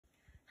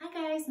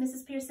guys,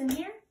 Mrs. Pierson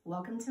here.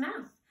 Welcome to math.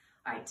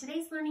 All right,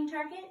 today's learning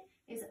target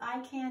is I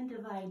can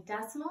divide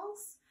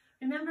decimals.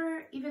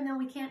 Remember, even though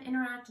we can't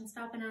interact and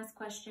stop and ask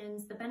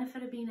questions, the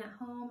benefit of being at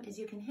home is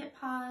you can hit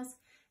pause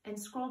and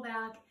scroll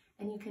back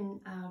and you can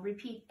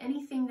repeat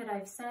anything that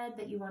I've said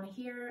that you want to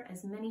hear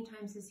as many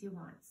times as you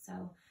want.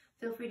 So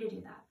feel free to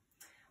do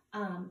that.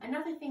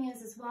 Another thing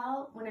is as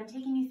well, when I'm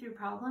taking you through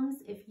problems,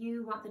 if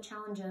you want the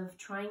challenge of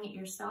trying it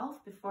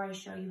yourself before I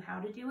show you how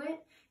to do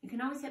it, you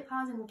can always hit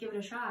pause and give it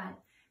a shot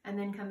and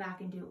then come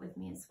back and do it with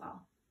me as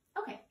well.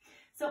 Okay,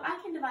 so I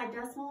can divide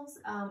decimals.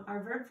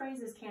 Our verb phrase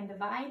is can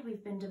divide.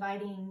 We've been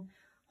dividing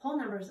whole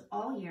numbers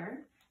all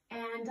year,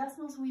 and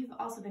decimals we've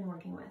also been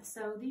working with.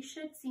 So these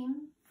should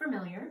seem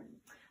familiar.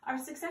 Our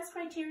success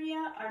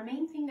criteria, our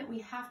main thing that we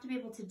have to be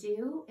able to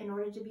do in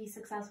order to be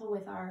successful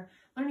with our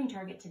learning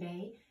target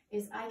today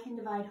is I can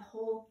divide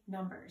whole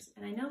numbers.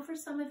 And I know for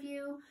some of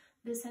you,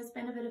 this has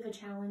been a bit of a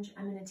challenge.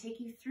 I'm going to take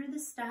you through the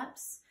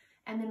steps,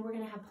 and then we're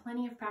going to have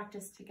plenty of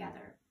practice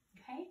together.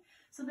 Okay?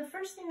 So the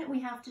first thing that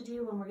we have to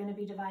do when we're going to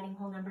be dividing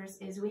whole numbers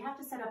is we have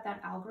to set up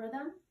that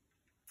algorithm,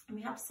 and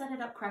we have to set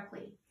it up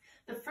correctly.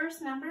 The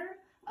first number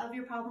of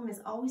your problem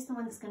is always the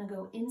one that's going to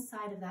go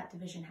inside of that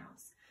division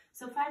house.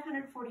 So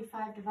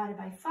 545 divided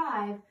by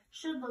 5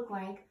 should look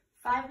like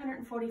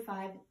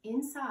 545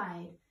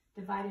 inside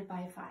divided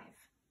by 5.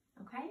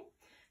 Okay?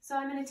 So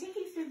I'm going to take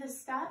you through the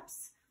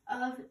steps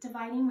of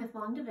dividing with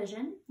long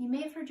division. You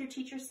may have heard your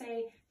teacher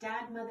say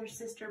dad, mother,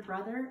 sister,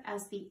 brother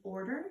as the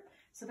order.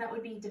 So that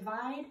would be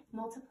divide,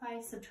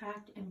 multiply,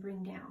 subtract, and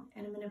bring down.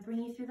 And I'm going to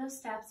bring you through those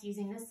steps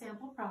using this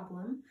sample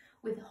problem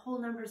with whole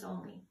numbers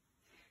only.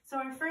 So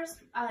our first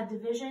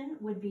division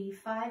would be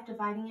 5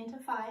 dividing into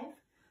 5.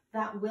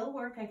 That will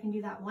work. I can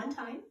do that one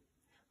time.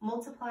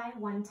 Multiply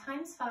 1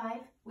 times 5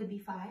 would be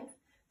 5.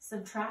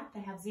 Subtract, I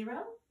have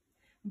 0.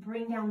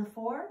 Bring down the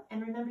 4.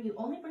 And remember, you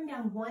only bring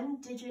down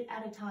one digit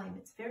at a time.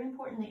 It's very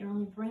important that you're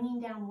only bringing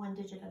down one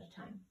digit at a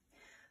time.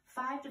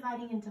 5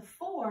 dividing into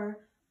 4,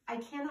 I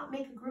cannot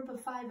make a group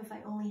of 5 if I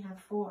only have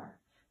 4.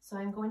 So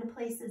I'm going to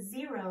place a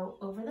 0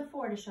 over the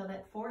 4 to show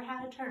that 4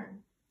 had a turn.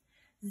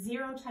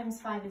 0 times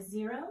 5 is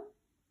 0.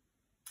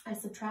 I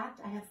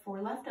subtract, I have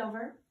 4 left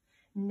over.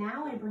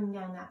 Now I bring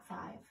down that 5.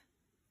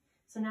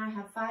 So now I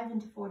have 5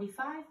 into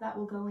 45. That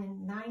will go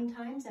in 9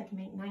 times. I can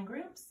make 9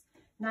 groups.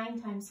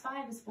 9 times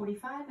 5 is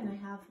 45, and I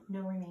have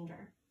no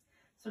remainder.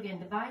 So again,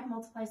 divide,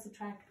 multiply,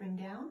 subtract, bring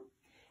down.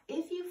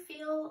 If you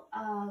feel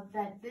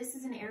that this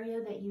is an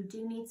area that you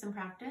do need some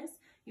practice,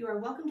 you are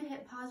welcome to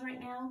hit pause right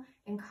now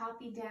and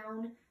copy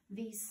down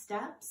these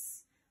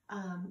steps.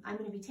 I'm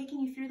going to be taking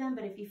you through them,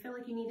 but if you feel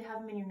like you need to have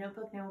them in your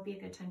notebook, now would be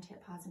a good time to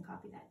hit pause and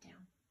copy that down.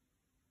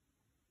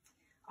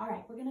 All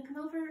right, we're going to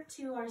come over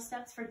to our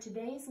steps for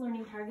today's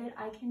learning target.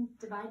 I can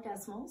divide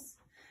decimals.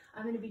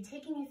 I'm going to be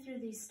taking you through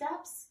these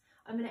steps.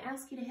 I'm going to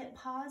ask you to hit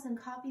pause and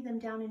copy them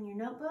down in your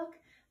notebook.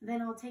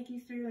 Then I'll take you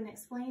through and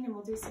explain, and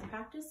we'll do some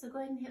practice. So go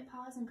ahead and hit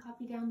pause and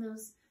copy down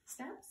those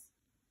steps.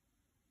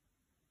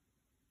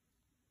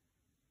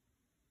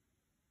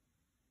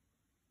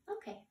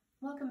 Okay,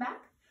 welcome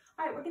back.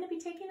 All right, we're going to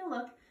be taking a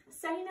look,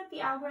 setting up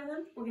the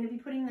algorithm. We're going to be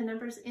putting the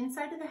numbers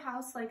inside of the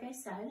house, like I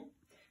said.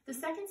 The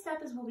second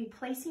step is we'll be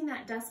placing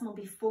that decimal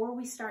before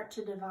we start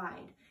to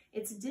divide.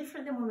 It's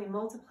different than when we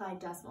multiplied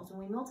decimals.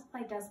 When we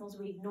multiplied decimals,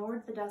 we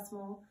ignored the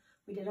decimal.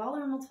 We did all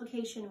our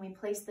multiplication and we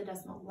placed the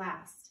decimal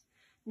last.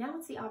 Now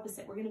it's the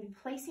opposite. We're going to be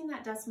placing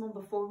that decimal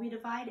before we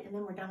divide, and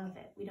then we're done with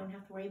it. We don't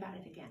have to worry about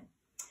it again.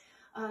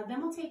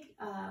 Then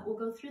we'll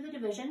go through the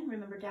division.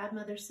 Remember, dad,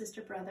 mother,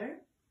 sister, brother.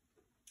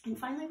 And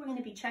finally, we're going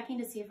to be checking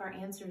to see if our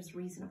answer is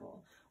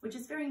reasonable, which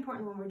is very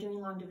important when we're doing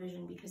long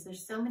division because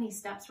there's so many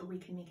steps where we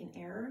can make an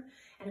error.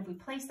 And if we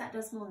place that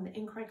decimal in the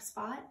incorrect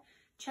spot,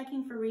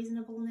 checking for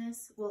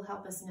reasonableness will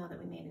help us know that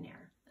we made an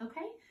error.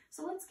 Okay,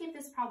 so let's give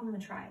this problem a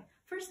try.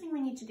 First thing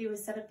we need to do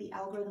is set up the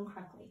algorithm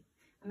correctly.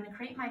 I'm going to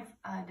create my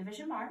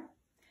division bar.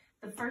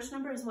 The first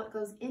number is what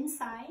goes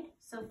inside,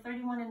 so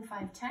 31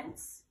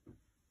 5/10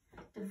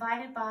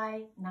 divided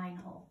by 9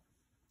 whole.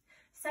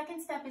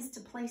 Second step is to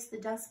place the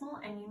decimal,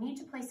 and you need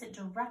to place it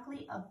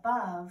directly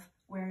above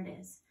where it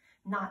is.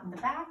 Not in the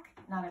back,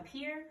 not up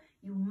here.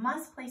 You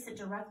must place it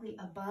directly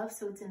above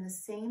so it's in the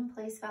same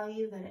place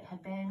value that it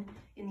had been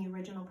in the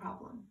original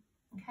problem.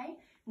 Okay,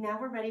 now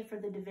we're ready for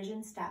the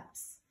division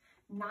steps.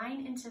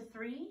 9 into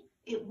 3,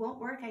 it won't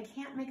work. I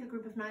can't make a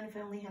group of 9 if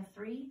I only have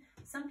 3.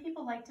 Some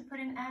people like to put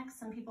an X,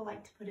 some people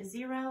like to put a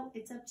 0.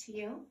 It's up to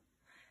you.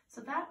 So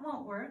that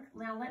won't work.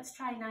 Now let's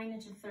try 9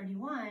 into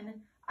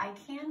 31. I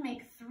can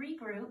make 3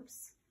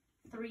 groups.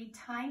 3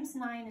 times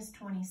 9 is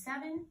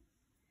 27.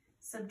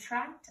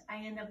 Subtract, I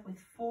end up with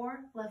 4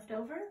 left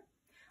over.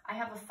 I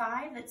have a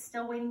 5 that's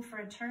still waiting for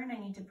a turn. I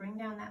need to bring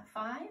down that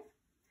 5.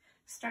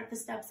 Start the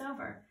steps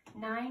over.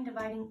 9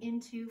 dividing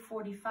into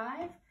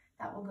 45.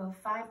 That will go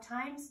 5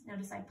 times.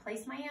 Notice I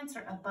place my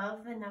answer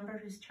above the number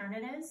whose turn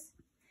it is.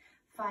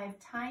 5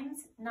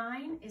 times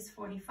 9 is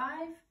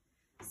 45.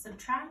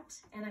 Subtract,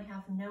 and I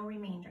have no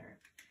remainder.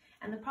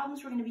 And the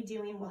problems we're going to be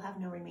doing will have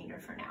no remainder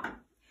for now.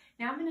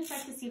 Now I'm going to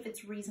check to see if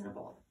it's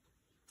reasonable.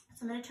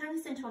 So I'm going to turn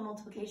this into a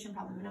multiplication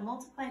problem. I'm going to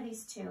multiply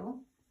these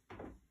two.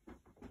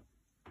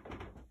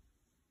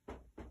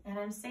 And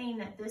I'm saying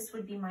that this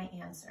would be my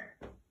answer.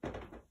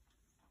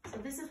 So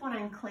this is what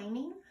I'm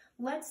claiming.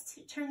 Let's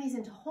turn these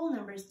into whole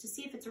numbers to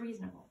see if it's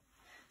reasonable.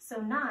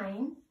 So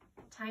 9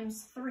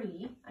 times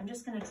 3, I'm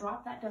just going to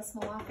drop that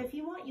decimal off. If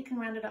you want, you can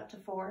round it up to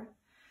 4.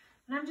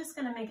 And I'm just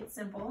going to make it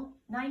simple.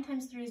 9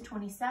 times 3 is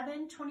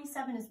 27.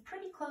 27 is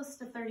pretty close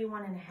to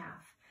 31 and a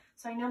half.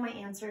 So I know my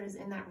answer is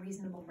in that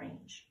reasonable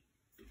range.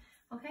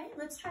 Okay,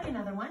 let's try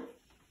another one.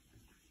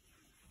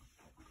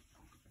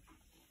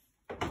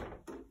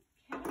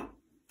 Okay.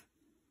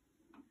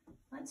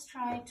 Let's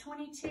try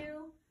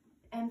 22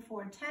 and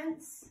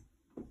 4/10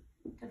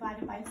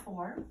 divided by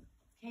 4.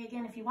 Okay,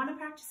 again, if you want to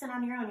practice it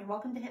on your own, you're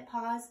welcome to hit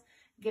pause,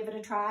 give it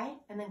a try,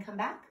 and then come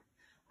back.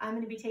 I'm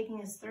going to be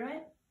taking us through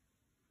it.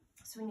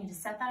 So we need to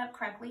set that up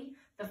correctly.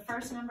 The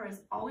first number is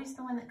always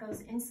the one that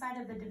goes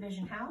inside of the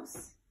division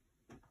house.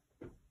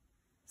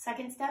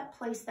 Second step,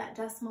 place that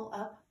decimal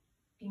up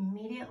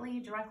immediately,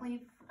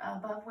 directly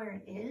above where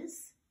it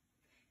is,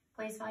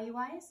 place value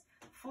wise.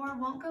 4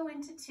 won't go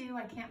into 2.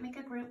 I can't make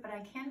a group, but I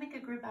can make a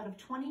group out of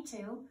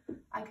 22.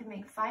 I could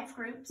make 5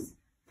 groups.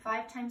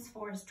 5 times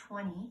 4 is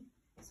 20,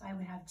 so I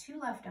would have 2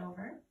 left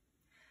over.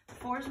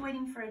 4 is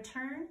waiting for a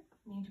turn.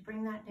 I need to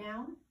bring that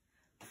down.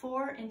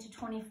 4 into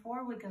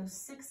 24 would go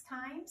 6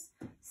 times.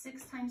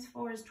 6 times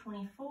 4 is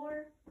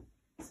 24.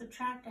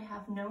 Subtract, I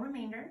have no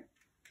remainder.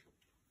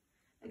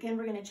 Again,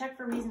 we're going to check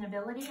for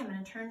reasonability. I'm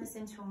going to turn this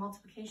into a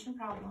multiplication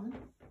problem.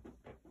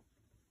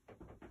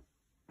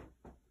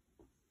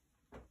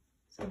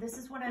 So this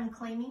is what I'm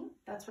claiming.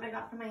 That's what I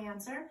got for my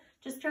answer.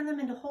 Just turn them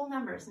into whole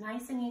numbers,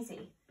 nice and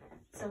easy.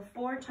 So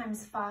 4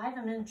 times 5,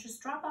 I'm going to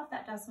just drop off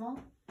that decimal.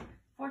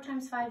 4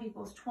 times 5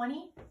 equals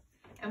 20.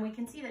 And we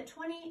can see that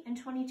 20 and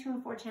 22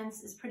 and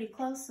 4/10 is pretty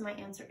close, so my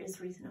answer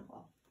is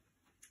reasonable.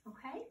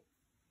 Okay?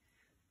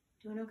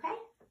 Doing okay?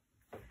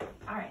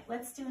 All right,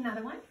 let's do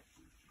another one.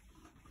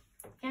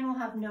 Again, we'll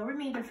have no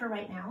remainder for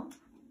right now.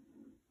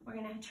 We're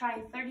going to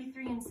try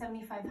 33 and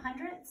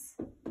 75/100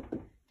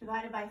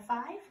 divided by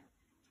 5.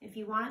 If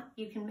you want,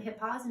 you can hit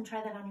pause and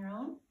try that on your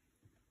own.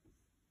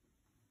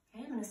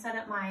 Okay, I'm going to set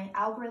up my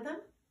algorithm,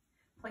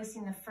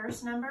 placing the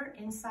first number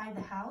inside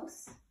the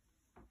house.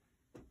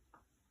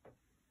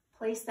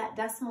 Place that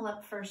decimal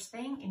up first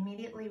thing,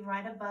 immediately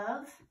right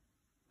above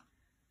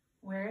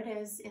where it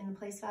is in the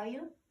place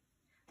value.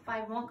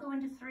 5 won't go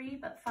into 3,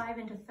 but 5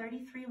 into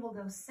 33 will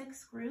go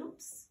 6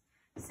 groups.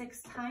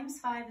 6 times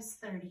 5 is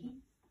 30.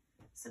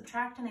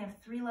 Subtract, and I have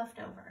 3 left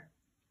over.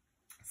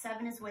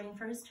 7 is waiting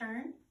for his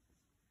turn.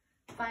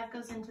 5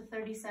 goes into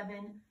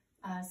 37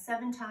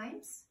 7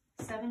 times.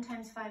 7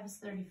 times 5 is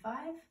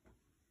 35.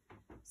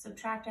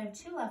 Subtract, I have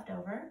 2 left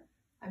over.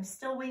 I'm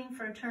still waiting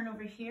for a turn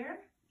over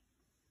here.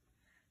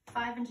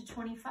 5 into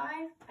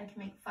 25, I can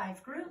make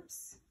 5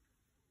 groups.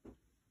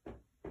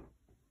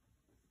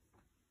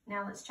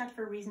 Now let's check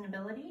for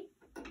reasonability.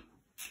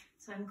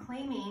 So I'm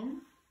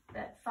claiming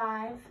that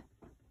 5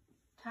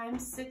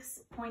 times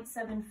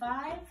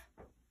 6.75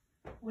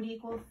 would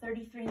equal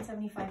 33 and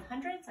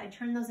 75/100. I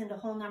turn those into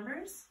whole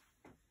numbers.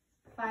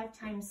 5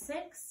 times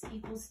 6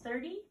 equals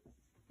 30.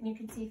 And you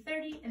can see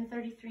 30 and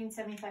 33 and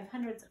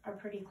 75/100 are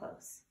pretty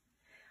close.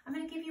 I'm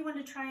going to give you one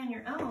to try on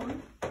your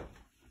own.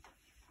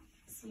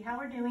 See how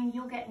we're doing.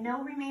 You'll get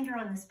no remainder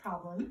on this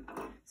problem.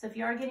 So if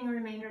you are getting a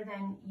remainder,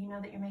 then you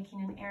know that you're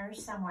making an error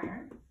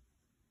somewhere.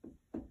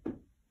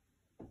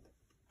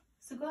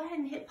 So go ahead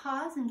and hit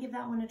pause and give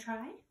that one a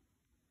try.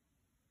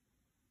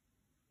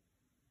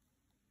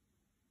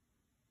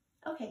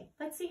 Okay,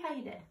 let's see how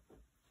you did.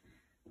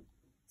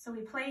 So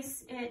we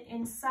place it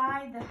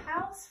inside the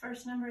house,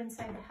 first number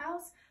inside the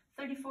house,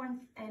 34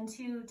 and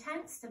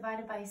 2/10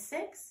 divided by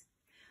 6.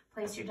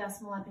 Place your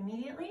decimal up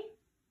immediately.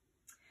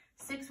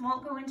 6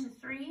 won't go into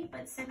 3,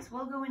 but 6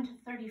 will go into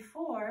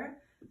 34.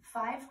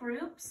 5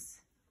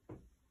 groups.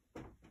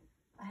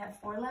 I have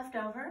 4 left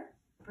over.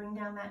 Bring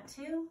down that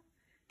 2.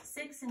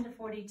 6 into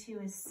 42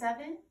 is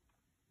 7.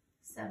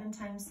 7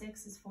 times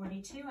 6 is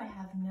 42. I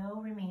have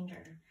no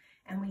remainder.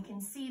 And we can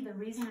see the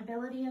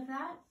reasonability of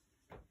that.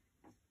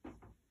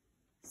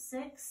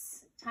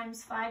 6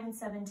 times 5 and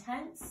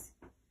 7/10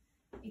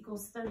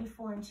 equals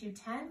 34 and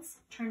 2/10.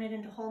 Turn it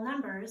into whole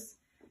numbers.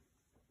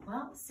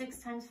 Well, 6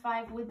 times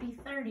 5 would be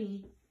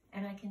 30,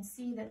 and I can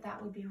see that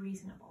that would be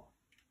reasonable.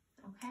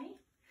 Okay?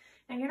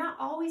 Now, you're not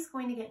always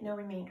going to get no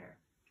remainder.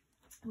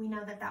 We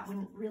know that that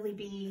wouldn't really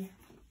be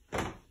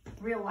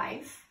real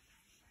life.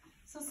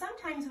 So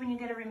sometimes when you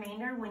get a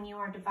remainder, when you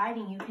are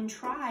dividing, you can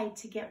try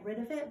to get rid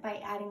of it by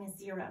adding a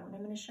 0, and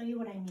I'm going to show you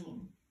what I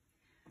mean.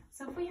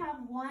 So if we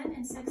have 1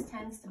 and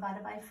 6/10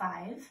 divided by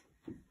 5,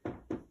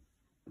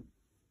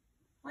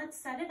 let's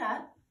set it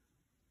up,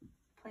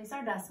 place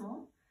our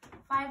decimal.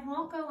 5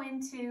 won't go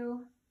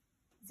into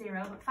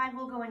 0, but 5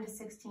 will go into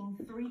 16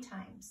 3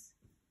 times.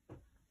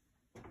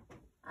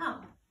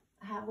 Oh,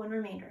 I have one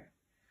remainder.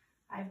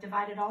 I've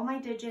divided all my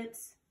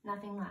digits,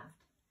 nothing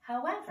left.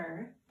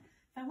 However,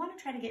 if I want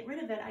to try to get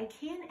rid of it, I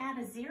can add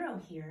a 0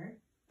 here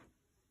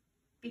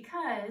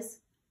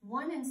because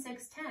 1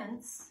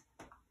 6/10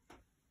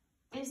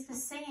 is the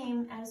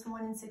same as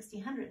 1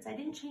 60/100. I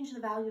didn't change the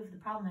value of the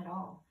problem at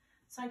all.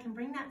 So I can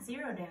bring that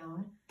 0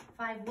 down.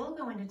 5 will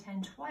go into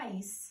 10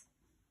 twice,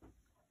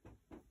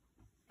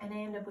 and I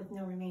end up with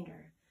no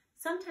remainder.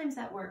 Sometimes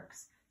that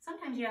works.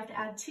 Sometimes you have to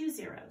add 2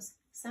 zeros.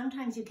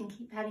 Sometimes you can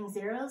keep adding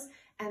zeros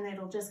and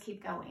it'll just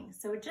keep going.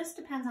 So it just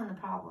depends on the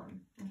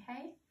problem,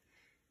 okay?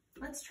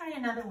 Let's try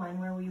another one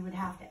where we would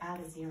have to add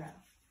a 0.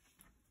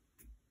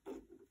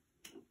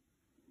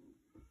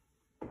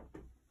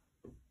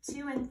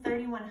 2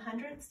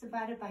 31/100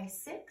 divided by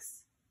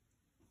 6.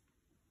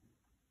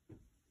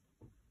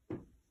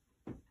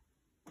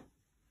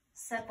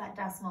 Set that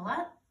decimal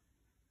up.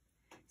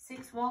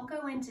 6 won't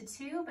go into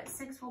 2, but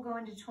 6 will go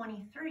into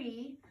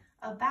 23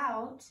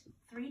 about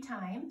 3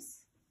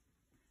 times.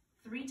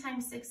 3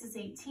 times 6 is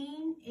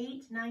 18.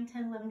 8, 9,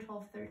 10, 11,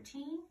 12,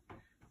 13.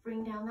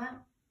 Bring down that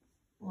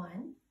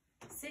 1.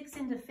 6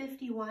 into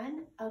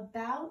 51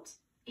 about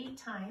 8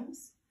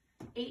 times.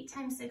 8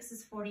 times 6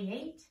 is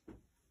 48.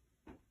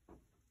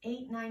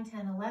 8, 9,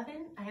 10,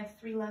 11. I have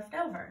 3 left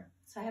over,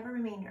 so I have a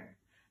remainder.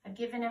 I've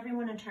given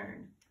everyone a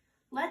turn.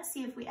 Let's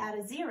see if we add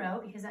a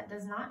 0, because that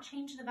does not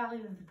change the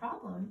value of the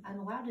problem. I'm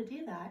allowed to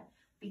do that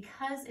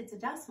because it's a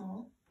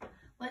decimal.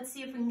 Let's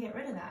see if we can get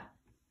rid of that.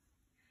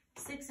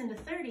 6 into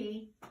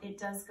 30, it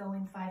does go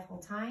in 5 whole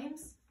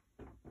times,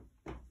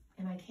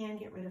 and I can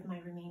get rid of my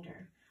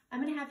remainder.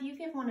 I'm going to have you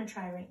give one a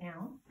try right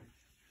now.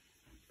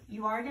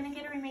 You are going to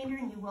get a remainder,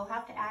 and you will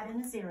have to add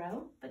in a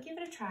 0, but give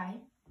it a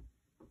try.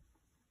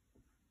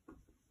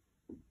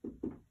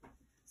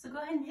 So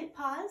go ahead and hit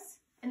pause,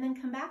 and then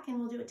come back and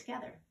we'll do it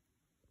together.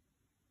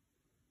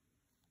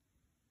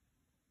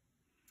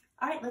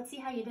 All right, let's see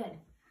how you did.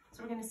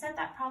 So we're going to set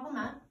that problem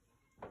up.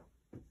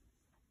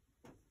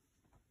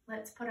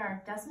 Let's put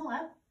our decimal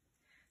up.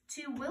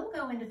 2 will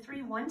go into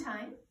 3 one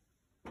time.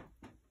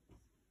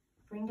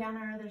 Bring down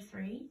our other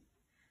 3.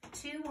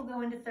 2 will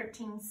go into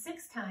 13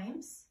 6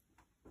 times.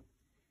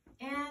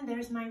 And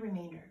there's my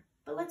remainder.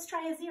 But let's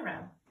try a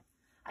 0.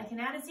 I can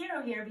add a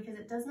 0 here because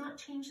it does not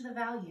change the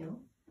value.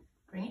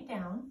 Bring it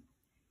down.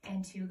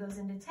 And 2 goes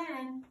into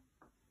 10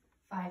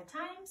 5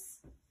 times.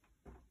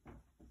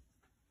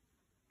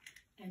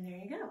 And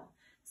there you go.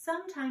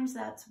 Sometimes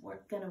that's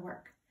going to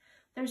work.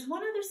 There's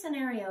one other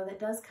scenario that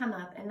does come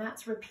up, and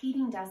that's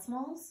repeating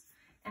decimals.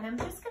 And I'm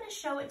just going to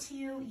show it to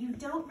you. You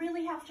don't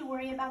really have to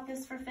worry about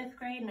this for 5th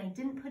grade, and I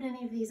didn't put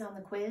any of these on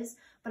the quiz,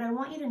 but I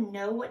want you to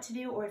know what to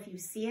do, or if you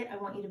see it, I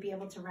want you to be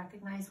able to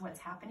recognize what's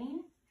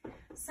happening.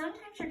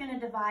 Sometimes you're going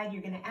to divide,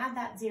 you're going to add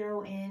that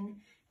 0 in,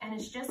 and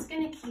it's just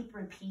going to keep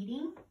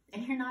repeating,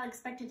 and you're not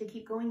expected to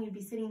keep going. You'd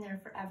be sitting there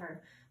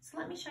forever. So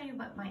let me show you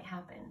what might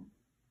happen.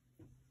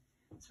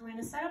 So we're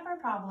going to set up our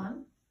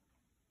problem.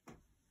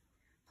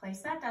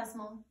 Place that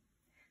decimal.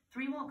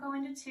 3 won't go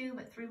into 2,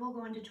 but 3 will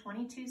go into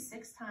 22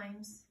 6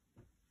 times.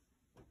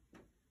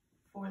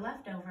 4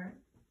 left over.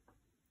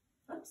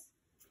 Oops.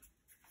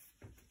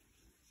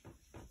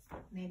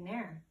 Made an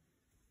error.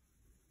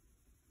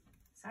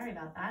 Sorry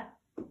about that.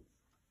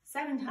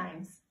 7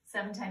 times.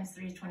 7 times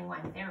 3 is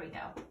 21. There we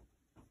go.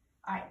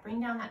 All right, bring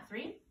down that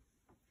 3.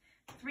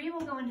 3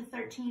 will go into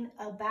 13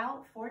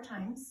 about 4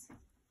 times.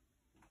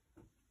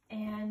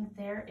 And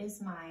there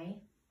is my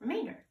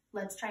remainder.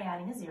 Let's try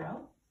adding a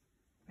 0.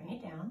 Bring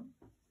it down.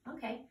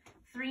 Okay,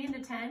 3 into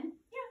 10,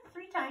 yeah,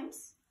 3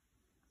 times.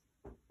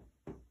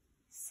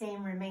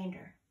 Same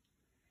remainder.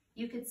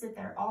 You could sit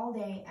there all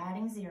day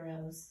adding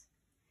zeros,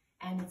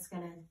 and it's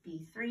going to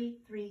be 3,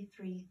 3,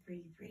 3,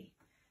 3, 3.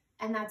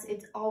 And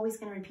it's always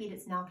going to repeat.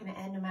 It's not going to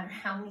end no matter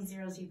how many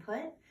zeros you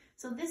put.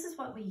 So this is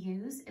what we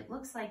use. It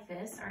looks like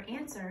this. Our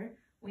answer,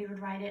 we would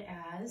write it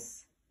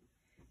as,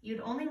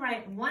 you'd only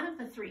write one of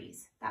the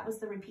 3s. That was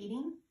the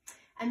repeating.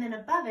 And then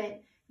above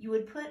it, you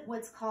would put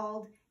what's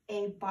called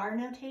a bar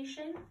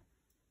notation.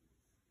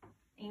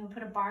 And you would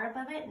put a bar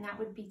above it, and that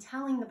would be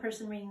telling the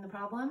person reading the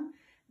problem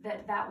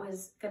that that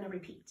was going to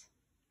repeat.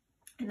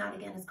 And that,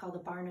 again, is called a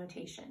bar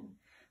notation.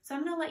 So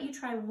I'm going to let you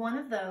try one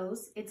of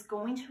those. It's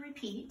going to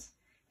repeat,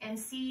 and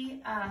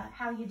see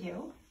how you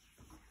do.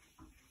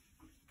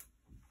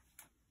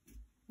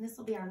 And this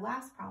will be our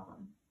last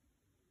problem.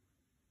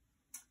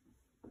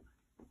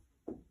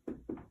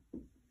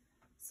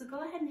 So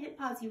go ahead and hit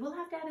pause. You will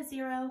have to add a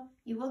 0.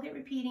 You will get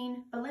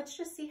repeating, but let's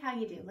just see how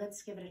you do.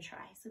 Let's give it a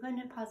try. So go ahead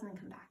and hit pause and then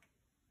come back.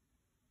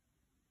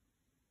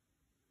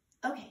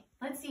 Okay,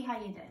 let's see how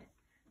you did.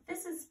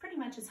 This is pretty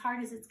much as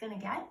hard as it's going to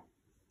get.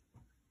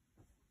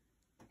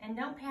 And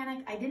don't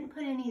panic. I didn't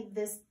put any of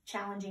this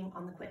challenging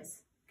on the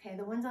quiz. Okay,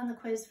 the ones on the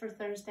quiz for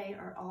Thursday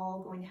are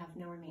all going to have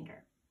no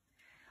remainder.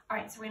 All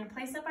right, so we're going to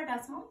place up our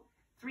decimal.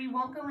 3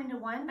 won't go into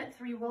 1, but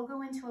 3 will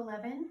go into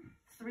 11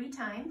 3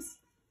 times.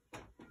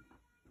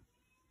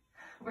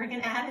 We're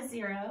going to add a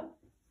 0.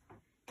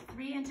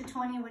 3 into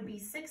 20 would be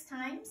 6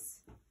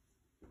 times.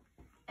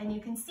 And you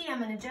can see I'm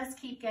going to just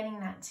keep getting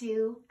that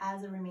 2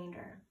 as a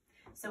remainder.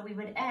 So we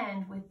would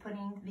end with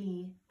putting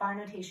the bar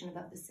notation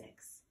above the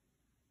 6.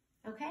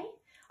 Okay?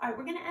 All right,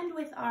 we're going to end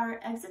with our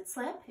exit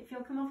slip. If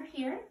you'll come over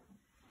here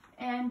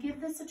and give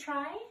this a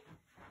try.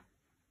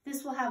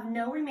 This will have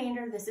no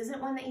remainder. This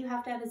isn't one that you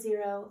have to add a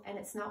 0, and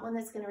it's not one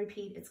that's going to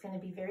repeat. It's going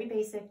to be very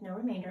basic, no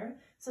remainder.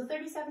 So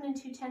 37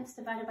 2/10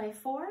 divided by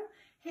 4.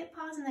 Hit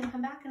pause and then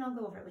come back and I'll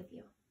go over it with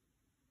you.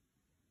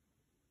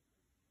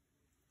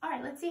 All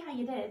right, let's see how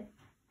you did.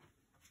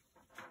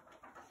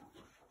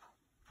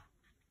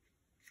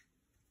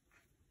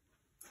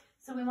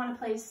 So we want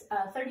to place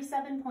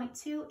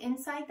 37.2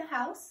 inside the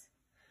house,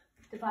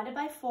 divided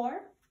by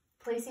 4,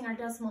 placing our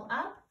decimal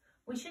up.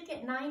 We should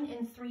get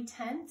 9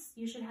 3/10.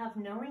 You should have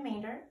no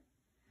remainder.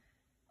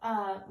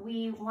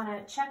 We want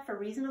to check for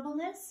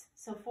reasonableness.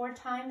 So 4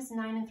 times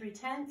 9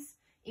 3/10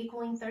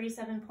 equaling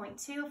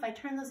 37.2. If I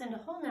turn those into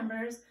whole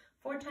numbers,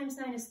 4 times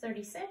 9 is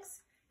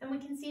 36. And we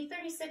can see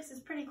 36 is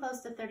pretty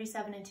close to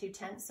 37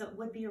 2/10, so it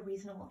would be a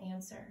reasonable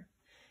answer.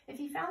 If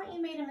you found that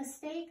you made a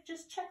mistake,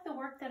 just check the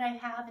work that I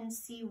have and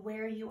see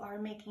where you are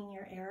making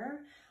your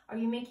error. Are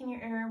you making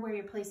your error where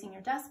you're placing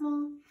your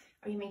decimal?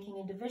 Are you making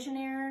a division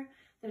error?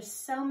 There's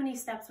so many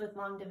steps with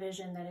long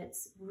division that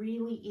it's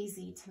really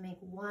easy to make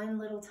one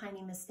little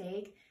tiny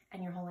mistake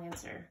and your whole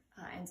answer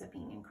ends up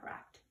being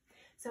incorrect.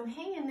 So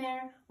hang in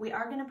there. We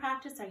are going to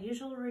practice our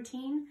usual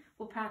routine.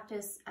 We'll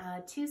practice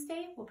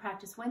Tuesday, we'll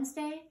practice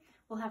Wednesday,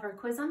 we'll have our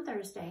quiz on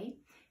Thursday.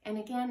 And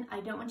again,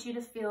 I don't want you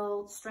to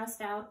feel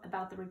stressed out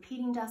about the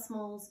repeating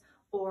decimals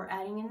or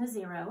adding in the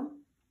 0.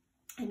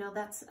 I know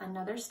that's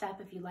another step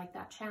if you like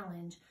that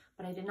challenge,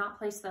 but I did not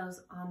place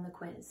those on the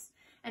quiz.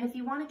 And if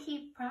you want to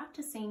keep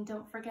practicing,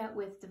 don't forget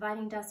with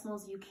dividing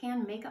decimals, you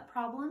can make up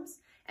problems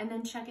and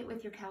then check it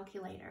with your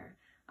calculator.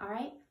 All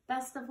right,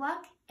 best of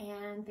luck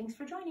and thanks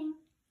for joining.